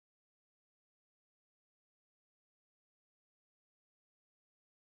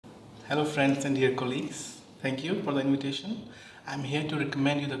Hello friends and dear colleagues, thank you for the invitation. I'm here to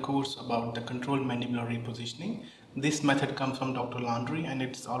recommend you the course about the controlled mandibular repositioning. This method comes from Dr. Landry and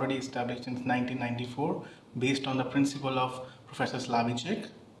it's already established since 1994 based on the principle of Professor Slavicek.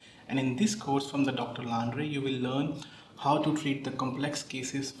 And in this course from the Dr. Landry, you will learn how to treat the complex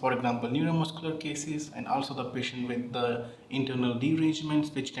cases, for example neuromuscular cases, and also the patient with the internal derangements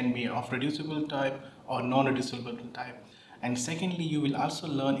which can be of reducible type or non-reducible type. And secondly, you will also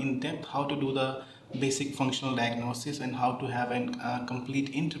learn in depth how to do the basic functional diagnosis and how to have a complete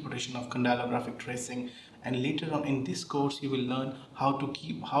interpretation of condylographic tracing. And later on in this course, you will learn how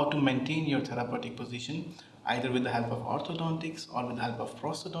to maintain your therapeutic position either with the help of orthodontics or with the help of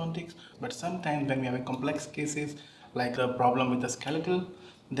prosthodontics. But sometimes when we have a complex cases like a problem with the skeletal,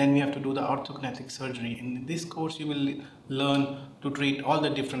 then we have to do the orthokinetic surgery. In this course, you will learn to treat all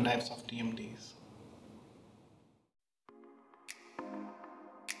the different types of TMDs.